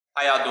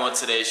How y'all doing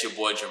today? It's your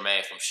boy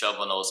Jermaine from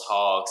Hognose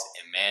Hogs,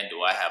 and man,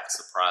 do I have a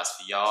surprise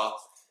for y'all.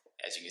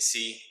 As you can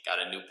see, got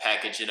a new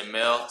package in the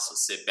mail, so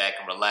sit back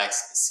and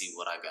relax and see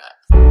what I got.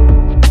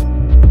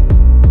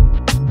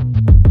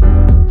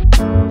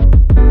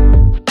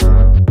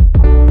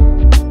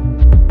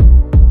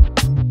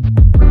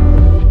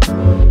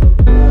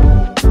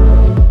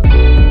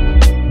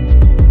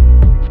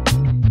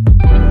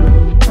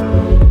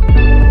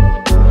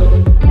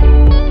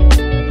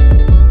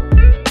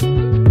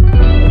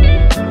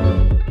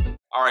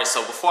 All right,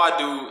 so before I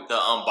do the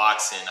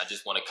unboxing, I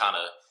just want to kind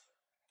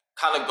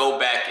of go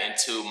back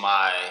into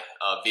my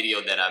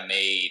video that I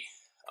made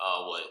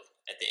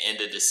at the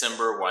end of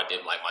December, where I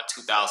did like my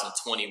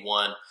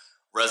 2021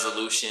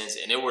 resolutions,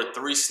 and there were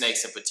 3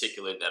 snakes in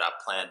particular that I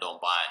planned on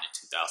buying in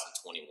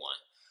 2021.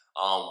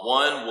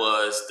 One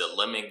was the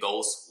Lemon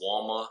Ghost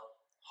Walma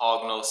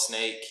Hognose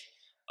snake.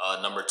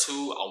 Number 2,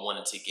 I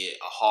wanted to get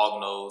a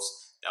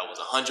Hognose that was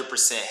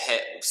 100%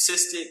 het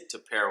leucistic to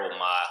pair with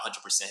my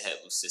 100%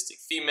 het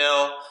leucistic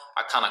female.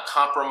 I kind of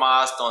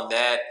compromised on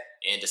that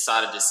and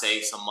decided to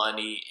save some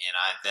money, and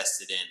I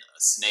invested in a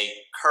snake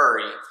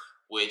curry,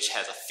 which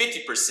has a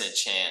 50%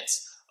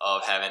 chance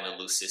of having a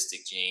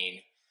leucistic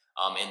gene.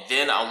 And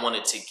then I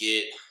wanted to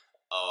get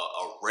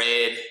a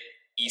red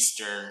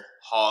Eastern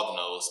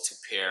Hognose to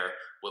pair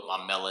with my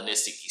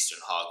melanistic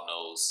Eastern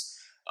Hognose,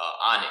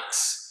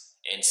 Onyx.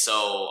 And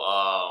so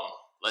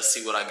let's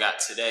see what I got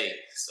today.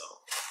 So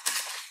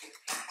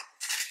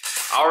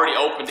I already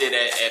opened it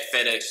at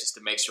FedEx just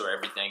to make sure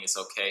everything is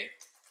okay.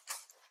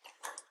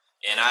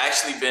 And I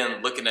actually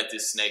been looking at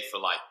this snake for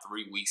like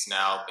 3 weeks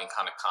now, been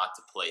kind of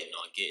contemplating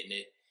on getting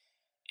it.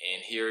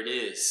 And here it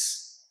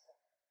is.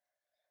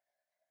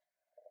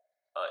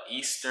 A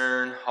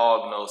Eastern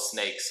Hognose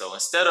snake. So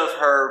instead of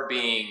her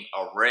being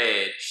a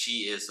red,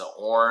 she is an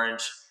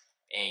orange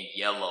and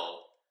yellow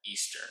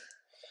Eastern.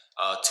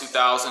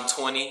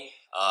 2020,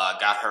 I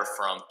got her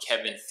from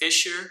Kevin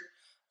Fisher.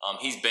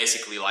 He's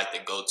basically like the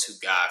go-to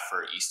guy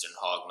for Eastern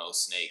Hognose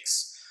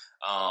snakes.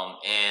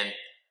 And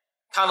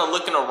kind of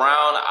looking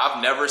around,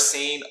 I've never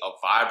seen a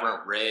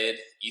vibrant red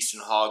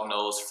Eastern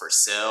Hognose for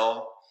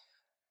sale.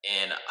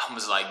 And I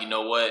was like, you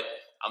know what?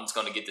 I'm just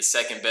going to get the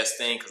second best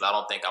thing because I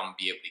don't think I'm going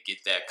to be able to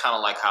get that. Kind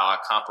of like how I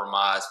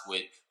compromised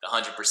with the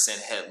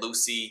 100% het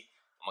Lucy.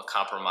 I'm going to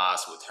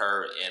compromise with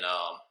her. And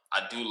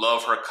I do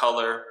love her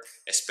color,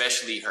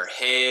 especially her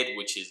head,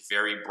 which is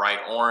very bright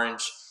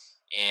orange.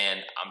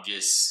 And I'm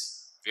just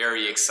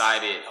very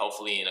excited.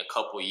 Hopefully in a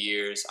couple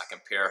years, I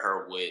can pair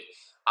her with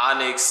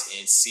Onyx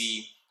and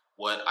see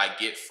what I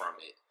get from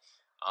it.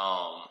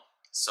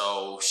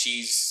 So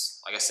she's,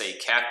 like I say,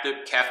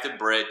 captive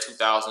bred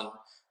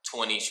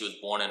 2020. She was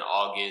born in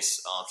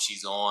August.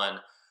 She's on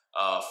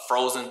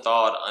frozen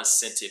thawed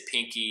unscented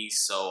pinkies.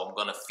 So I'm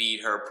gonna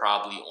feed her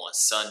probably on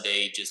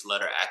Sunday. Just let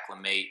her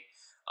acclimate.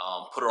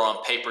 Put her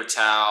on paper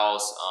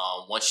towels.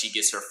 Once she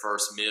gets her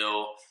first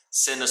meal,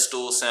 send a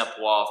stool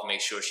sample off.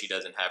 Make sure she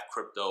doesn't have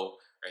crypto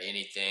or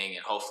anything,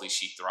 and hopefully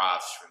she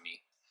thrives for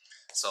me.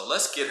 So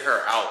let's get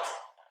her out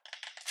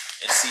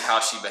and see how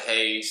she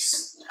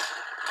behaves.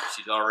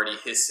 She's already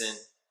hissing,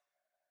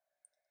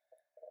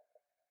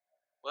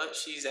 but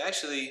she's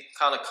actually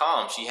kind of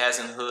calm. She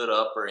hasn't hood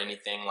up or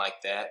anything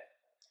like that.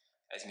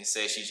 As you can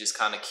see, she's just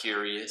kind of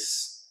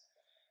curious.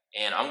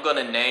 And I'm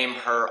gonna name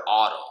her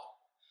Autumn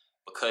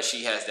because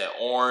she has that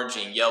orange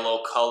and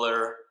yellow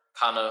color,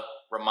 kind of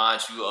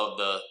reminds you of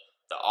the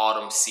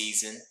autumn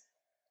season.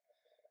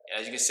 And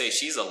as you can see,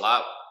 she's a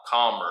lot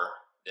calmer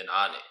than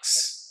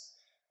Onyx.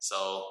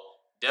 So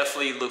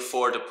definitely look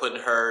forward to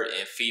putting her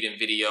in feeding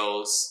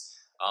videos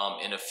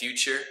in the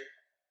future.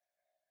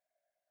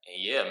 And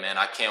yeah, man,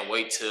 I can't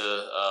wait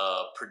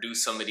to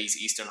produce some of these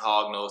Eastern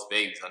Hognose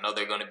babies. I know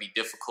they're going to be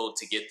difficult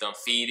to get them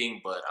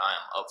feeding, but I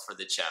am up for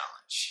the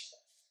challenge.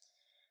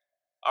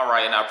 All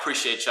right, and I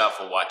appreciate y'all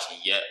for watching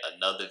yet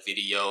another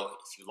video.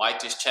 If you like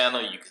this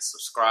channel, you can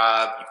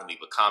subscribe. You can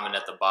leave a comment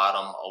at the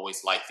bottom.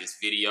 Always like this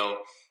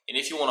video. And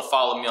if you want to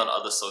follow me on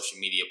other social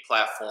media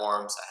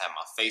platforms, I have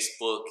my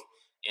Facebook,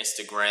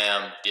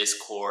 Instagram,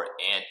 Discord,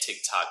 and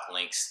TikTok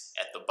links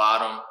at the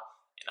bottom.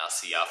 And I'll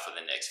see y'all for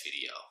the next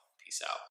video. Peace out.